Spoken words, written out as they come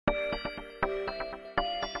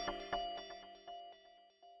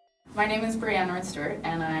My name is Brianne Nord-Stewart,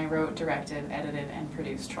 and I wrote, directed, edited, and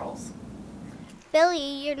produced Trolls. Billy,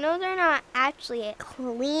 you know they're not actually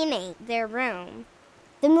cleaning their room.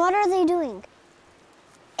 Then what are they doing?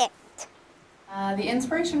 The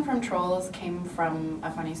inspiration from Trolls came from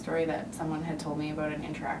a funny story that someone had told me about an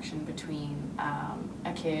interaction between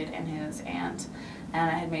a kid and his aunt, and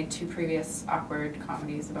I had made 2 previous awkward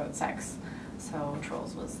comedies about sex, so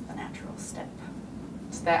Trolls was the natural step.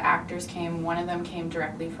 So the actors came, one of them came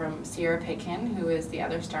directly from Sierra Pitkin, who is the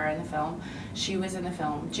other star in the film. She was in the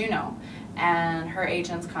film Juno, and her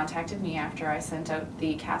agents contacted me after I sent out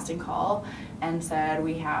the casting call and said,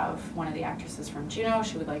 we have one of the actresses from Juno,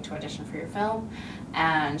 she would like to audition for your film.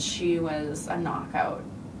 And she was a knockout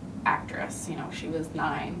actress, you know, she was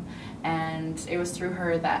 9. And it was through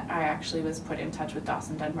her that I actually was put in touch with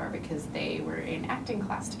Dawson Dunbar because they were in acting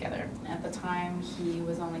class together. At the time, he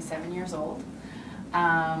was only 7 years old.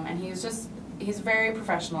 And he's very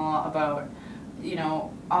professional about, you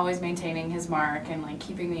know, always maintaining his mark and like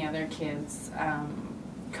keeping the other kids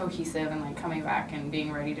cohesive and like coming back and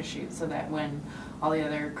being ready to shoot, so that when all the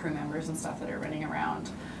other crew members and stuff that are running around,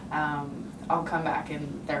 I'll come back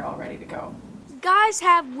and they're all ready to go. Guys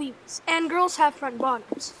have weaves and girls have front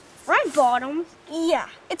bottoms. Front bottoms? Yeah,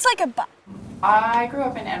 it's like a butt. I grew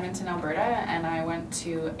up in Edmonton, Alberta, and I went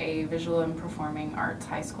to a visual and performing arts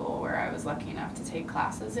high school where I was lucky enough to take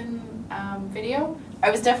classes in video.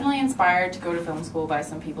 I was definitely inspired to go to film school by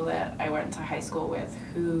some people that I went to high school with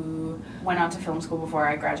who went on to film school before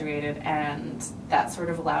I graduated, and that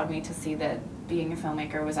sort of allowed me to see that being a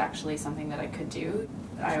filmmaker was actually something that I could do.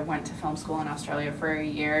 I went to film school in Australia for a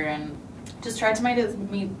year and just tried to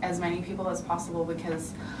meet as many people as possible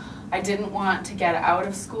because I didn't want to get out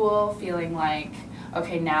of school feeling like,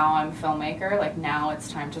 okay, now I'm a filmmaker, like now it's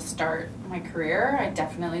time to start my career. I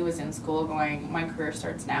definitely was in school going, my career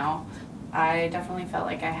starts now. I definitely felt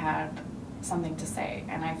like I had something to say,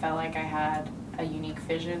 and I felt like I had a unique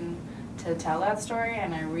vision to tell that story,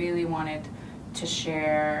 and I really wanted to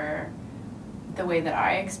share the way that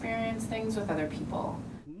I experience things with other people.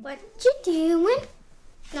 What you doing?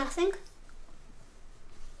 Nothing.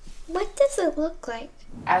 What does it look like?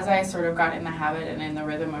 As I sort of got in the habit and in the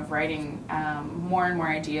rhythm of writing, more and more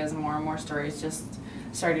ideas and more stories just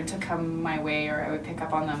started to come my way, or I would pick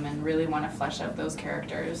up on them and really want to flesh out those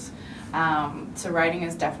characters. So writing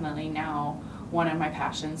is definitely now one of my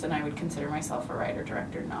passions, and I would consider myself a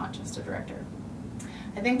writer-director, not just a director.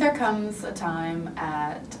 I think there comes a time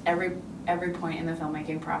at every point in the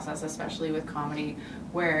filmmaking process, especially with comedy,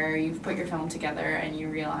 where you've put your film together and you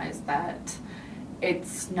realize that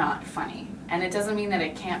it's not funny. And it doesn't mean that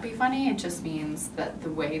it can't be funny, it just means that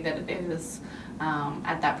the way that it is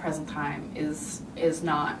at that present time is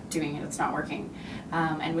not doing it, it's not working.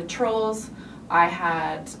 And with Trolls, I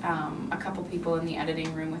had a couple people in the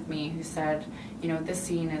editing room with me who said, you know, this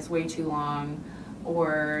scene is way too long,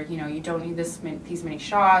 or, you know, you don't need these many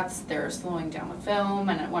shots, they're slowing down the film.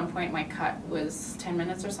 And at one point my cut was 10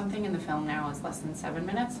 minutes or something, and the film now is less than 7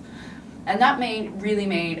 minutes. And that really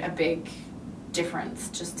made a big difference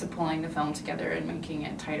just to pulling the film together and making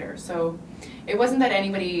it tighter. So it wasn't that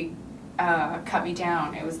anybody cut me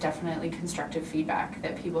down, it was definitely constructive feedback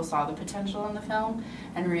that people saw the potential in the film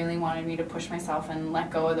and really wanted me to push myself and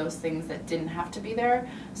let go of those things that didn't have to be there,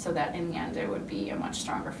 so that in the end it would be a much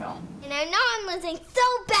stronger film. And I know I'm losing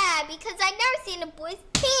so bad because I've never seen a boy's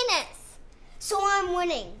penis. So I'm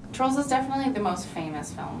winning. Trolls is definitely the most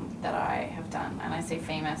famous film that I have done, and I say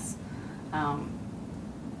famous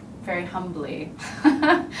very humbly.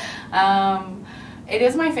 It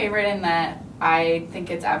is my favorite in that I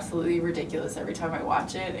think it's absolutely ridiculous every time I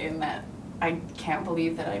watch it, in that I can't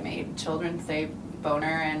believe that I made children say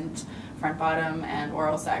boner and front bottom and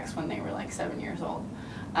oral sex when they were like 7 years old.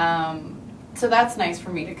 So that's nice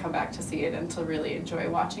for me to come back to see it and to really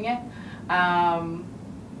enjoy watching it.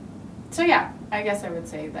 So yeah, I guess I would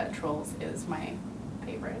say that Trolls is my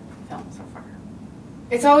favorite film so far.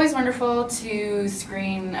 It's always wonderful to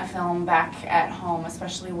screen a film back at home,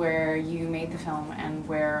 especially where you made the film and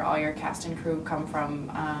where all your cast and crew come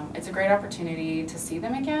from. It's a great opportunity to see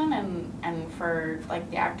them again, and for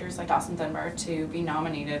like the actors like Dawson Dunbar to be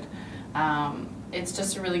nominated. It's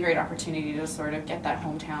just a really great opportunity to sort of get that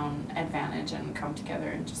hometown advantage and come together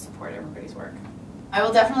and just support everybody's work. I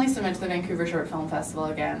will definitely submit to the Vancouver Short Film Festival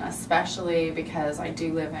again, especially because I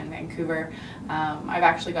do live in Vancouver. I've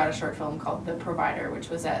actually got a short film called The Provider, which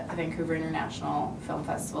was at the Vancouver International Film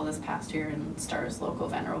Festival this past year and stars local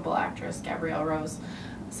venerable actress Gabrielle Rose.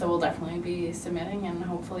 So we'll definitely be submitting, and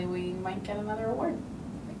hopefully we might get another award.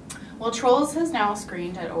 Well, Trolls has now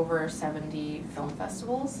screened at over 70 film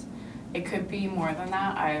festivals. It could be more than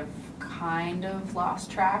that. I've kind of lost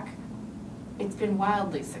track. it's been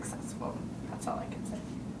wildly successful.